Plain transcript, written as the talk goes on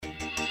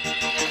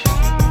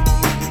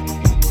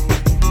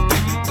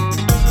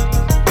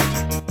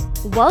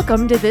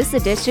Welcome to this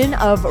edition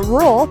of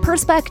Rural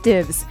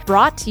Perspectives,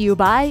 brought to you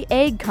by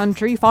Ag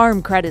Country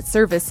Farm Credit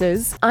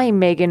Services. I'm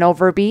Megan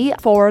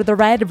Overby for the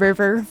Red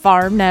River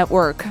Farm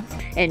Network.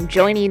 And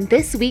joining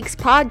this week's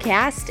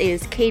podcast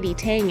is Katie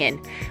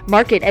Tangen,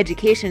 Market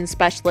Education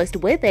Specialist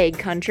with Ag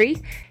Country.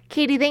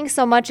 Katie, thanks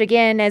so much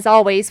again, as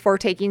always, for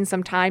taking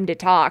some time to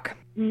talk.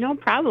 No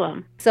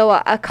problem. So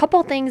a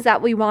couple things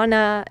that we want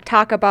to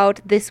talk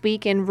about this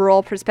week in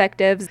Rural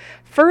Perspectives.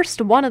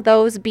 First, one of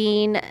those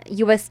being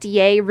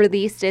USDA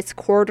released its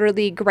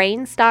quarterly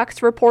grain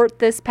stocks report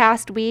this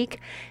past week.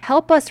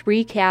 Help us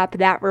recap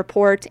that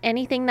report.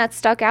 Anything that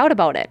stuck out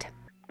about it?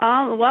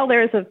 Well,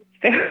 there's a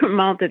fair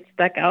amount that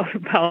stuck out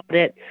about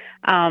it.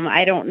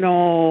 I don't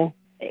know.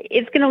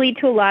 It's going to lead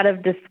to a lot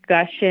of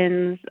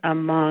discussions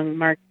among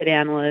market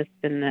analysts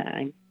and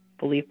I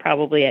believe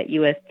probably at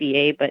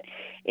USDA. But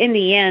in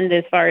the end,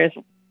 as far as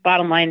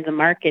bottom line of the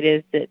market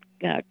is that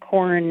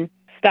corn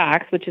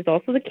stocks, which is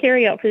also the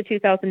carryout for the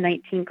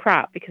 2019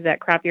 crop, because that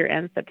crop year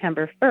ends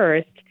September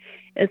 1st,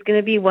 is going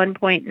to be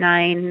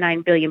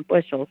 1.99 billion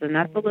bushels. And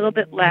that's a little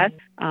bit less,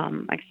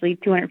 actually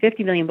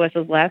 250 million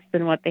bushels less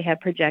than what they had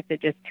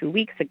projected just 2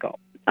 weeks ago.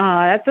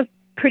 That's a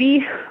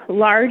pretty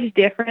large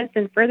difference.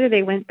 And further,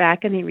 they went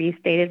back and they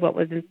restated what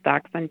was in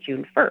stocks on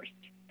June 1st.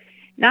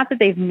 Not that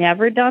they've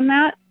never done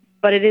that,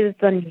 but it is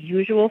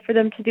unusual for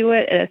them to do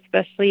it,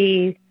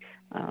 especially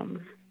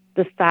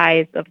the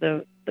size of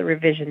the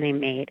revision they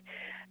made.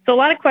 So a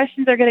lot of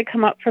questions are going to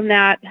come up from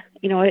that.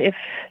 You know, if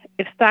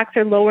stocks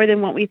are lower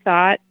than what we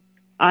thought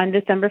on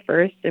December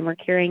 1st and we're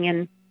carrying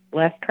in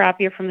less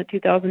crop year from the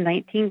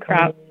 2019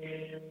 crop,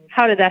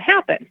 how did that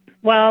happen?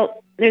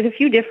 Well, there's a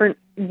few different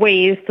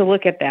ways to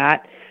look at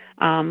that.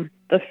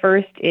 The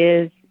first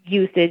is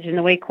usage, and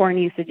the way corn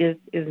usage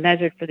is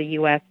measured for the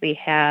U.S., we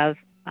have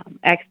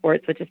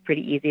exports, which is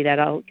pretty easy. That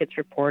all gets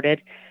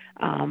reported.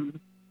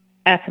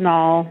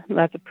 Ethanol,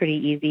 that's a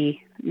pretty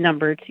easy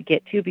number to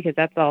get to because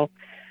that's all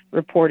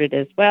reported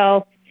as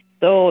well.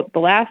 So the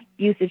last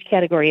usage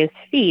category is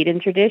feed,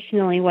 and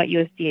traditionally what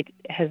USDA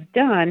has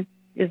done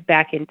is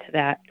back into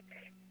that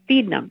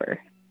feed number.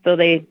 So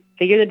they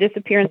figure the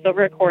disappearance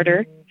over a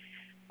quarter.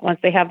 Once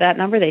they have that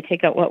number, they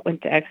take out what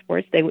went to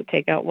exports, they would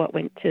take out what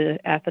went to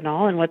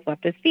ethanol, and what's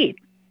left is feed.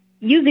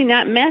 Using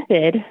that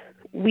method,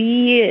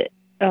 we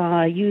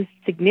use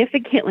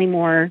significantly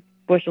more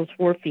bushels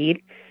for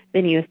feed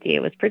than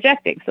USDA was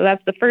projecting. So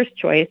that's the first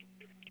choice.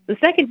 The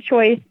second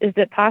choice is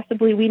that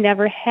possibly we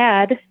never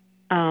had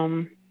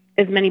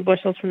as many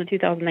bushels from the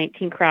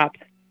 2019 crops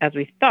as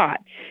we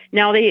thought.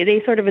 Now,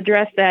 they sort of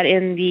addressed that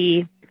in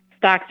the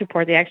stocks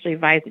report. They actually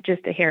revised it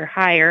just a hair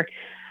higher.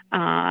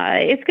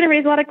 It's going to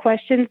raise a lot of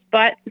questions,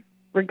 but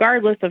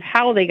regardless of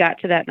how they got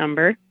to that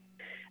number,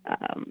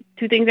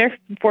 two things are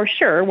for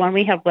sure. One,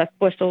 we have less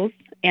bushels,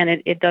 and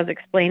it does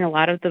explain a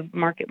lot of the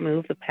market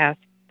move the past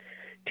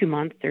 2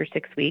 months or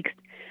 6 weeks.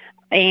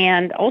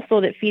 And also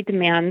that feed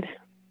demand,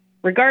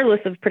 regardless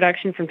of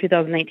production from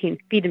 2019,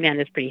 feed demand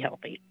is pretty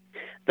healthy.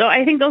 So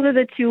I think those are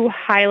the two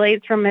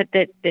highlights from it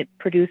that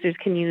producers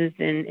can use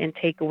and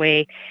take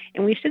away.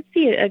 And we should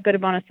see a good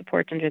amount of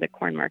support under the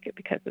corn market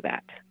because of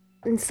that.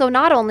 And so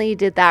not only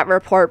did that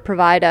report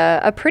provide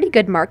a pretty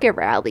good market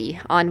rally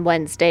on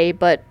Wednesday,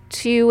 but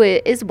two,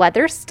 is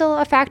weather still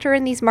a factor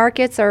in these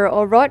markets,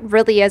 or what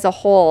really as a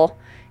whole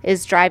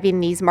is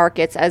driving these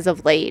markets as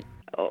of late?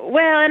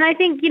 Well, and I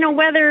think,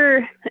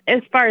 weather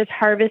as far as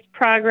harvest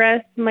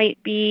progress might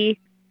be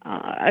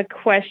a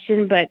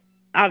question, but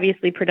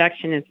obviously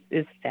production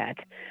is set.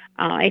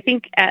 I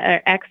think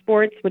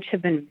exports, which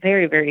have been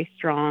very, very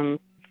strong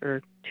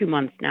for 2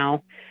 months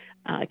now,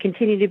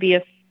 continue to be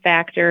a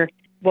factor.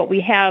 What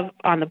we have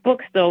on the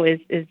books, though, is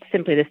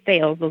simply the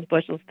sales. Those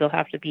bushels still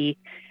have to be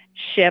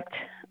shipped.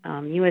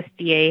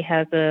 USDA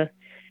has a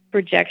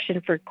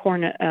projection for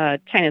corn.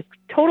 China's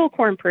total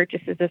corn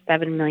purchases of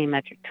 7 million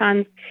metric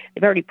tons.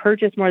 They've already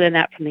purchased more than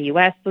that from the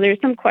U.S., so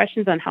there's some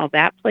questions on how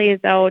that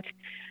plays out.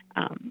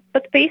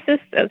 But the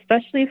basis,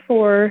 especially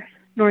for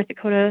North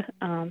Dakota,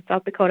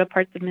 South Dakota,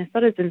 parts of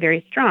Minnesota, has been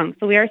very strong.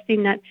 So we are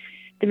seeing that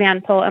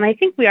demand pull, and I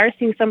think we are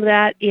seeing some of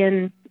that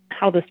in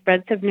how the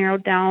spreads have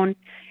narrowed down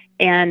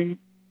and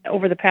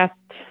over the past,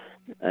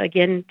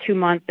 again, 2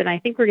 months, and I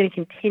think we're going to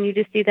continue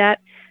to see that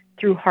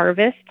through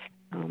harvest.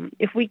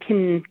 If we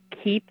can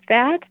keep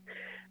that,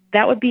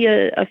 that would be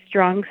a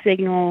strong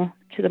signal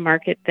to the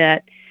market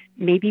that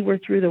maybe we're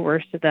through the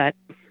worst of that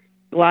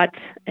glut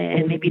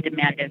and maybe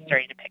demand is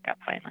starting to pick up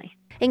finally.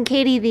 And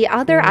Katie, the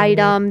other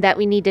item that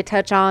we need to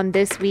touch on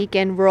this week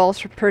in Rural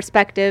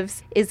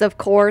Perspectives is, of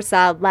course,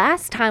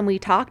 last time we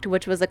talked,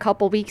 which was a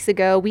couple weeks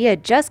ago, we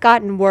had just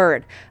gotten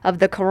word of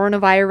the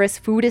Coronavirus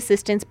Food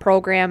Assistance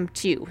Program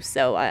 2.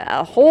 So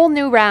a whole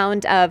new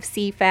round of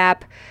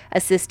CFAP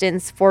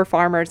assistance for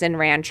farmers and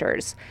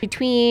ranchers.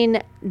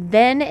 Between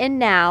then and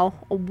now,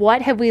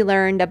 what have we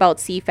learned about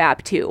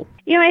CFAP 2?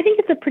 I think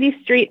it's a pretty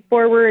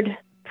straightforward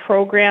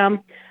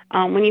program.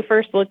 When you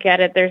first look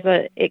at it,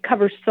 it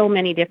covers so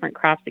many different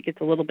crops, it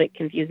gets a little bit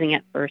confusing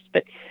at first.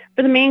 But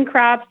for the main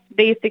crops,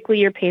 basically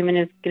your payment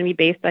is going to be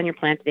based on your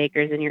planted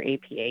acres and your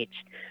APH.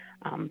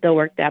 they'll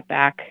work that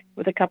back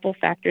with a couple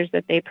factors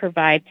that they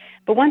provide.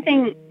 But one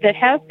thing that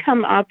has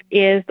come up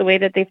is the way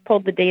that they've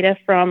pulled the data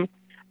from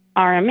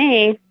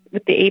RMA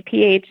with the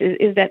APH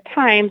is at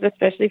times,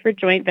 especially for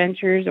joint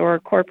ventures or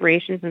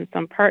corporations and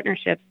some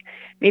partnerships,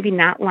 maybe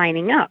not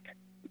lining up.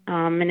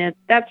 And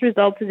that's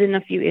resulted in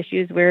a few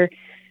issues where,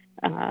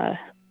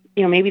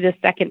 maybe the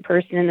second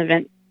person in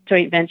the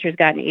joint venture has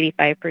gotten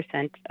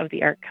 85% of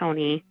the Ark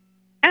County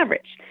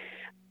average.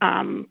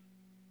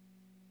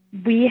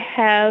 We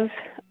have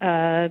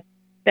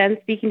been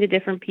speaking to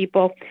different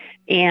people,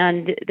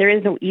 and there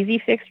is no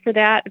easy fix for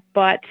that.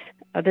 But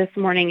this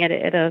morning at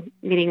a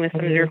meeting with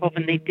Senator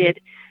Hoeven, they did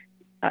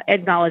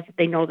acknowledge that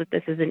they know that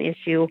this is an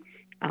issue.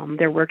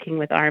 They're working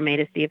with RMA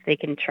to see if they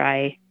can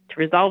try to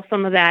resolve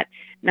some of that.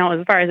 Now,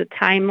 as far as a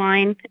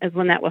timeline as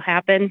when that will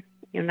happen,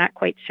 not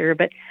quite sure.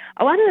 But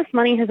a lot of this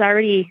money has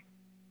already,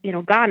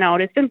 gone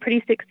out. It's been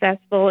pretty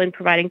successful in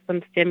providing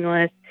some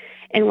stimulus.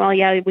 And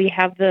while, we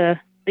have the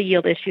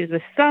yield issues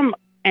with some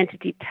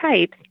entity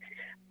types,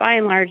 by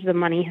and large, the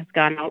money has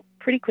gone out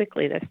pretty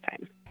quickly this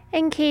time.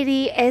 And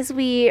Katie, as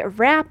we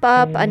wrap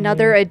up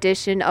another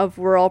edition of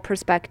Rural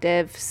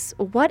Perspectives,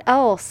 what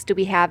else do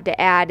we have to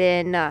add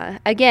in?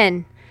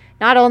 Again,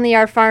 not only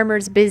are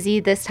farmers busy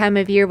this time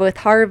of year with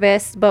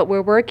harvest, but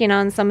we're working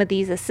on some of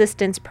these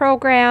assistance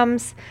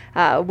programs.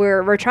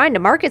 We're trying to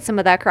market some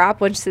of that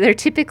crop, which they're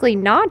typically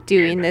not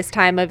doing this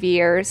time of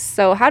year.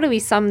 So how do we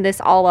sum this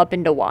all up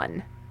into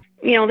one?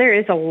 There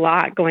is a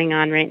lot going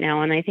on right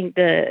now, and I think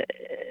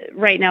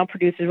right now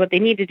producers, what they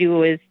need to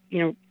do is,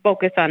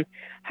 focus on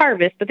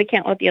harvest, but they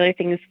can't let the other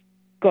things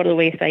go to the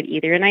wayside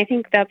either. And I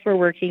think that's where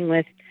working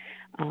with,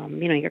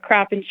 your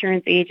crop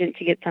insurance agent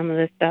to get some of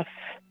this stuff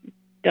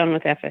done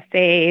with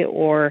FSA,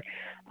 or,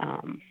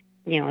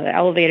 the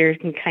elevator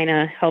can kind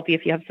of help you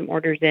if you have some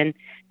orders in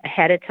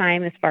ahead of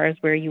time as far as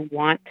where you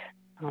want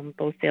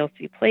those sales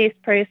to be placed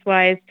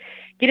price-wise.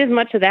 Get as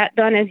much of that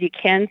done as you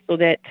can so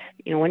that,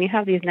 when you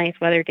have these nice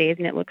weather days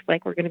and it looks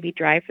like we're going to be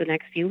dry for the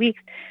next few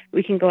weeks,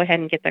 we can go ahead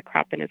and get that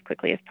crop in as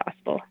quickly as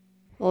possible.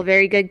 Well,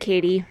 very good,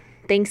 Katie.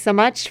 Thanks so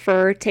much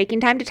for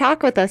taking time to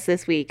talk with us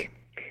this week.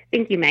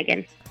 Thank you,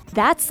 Megan.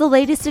 That's the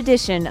latest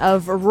edition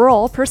of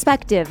Rural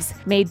Perspectives,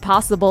 made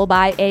possible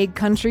by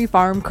AgCountry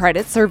Farm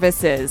Credit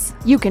Services.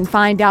 You can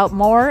find out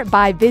more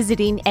by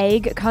visiting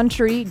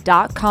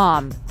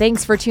agcountry.com.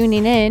 Thanks for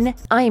tuning in.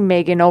 I'm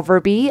Megan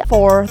Overby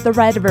for the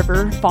Red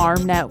River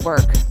Farm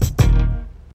Network.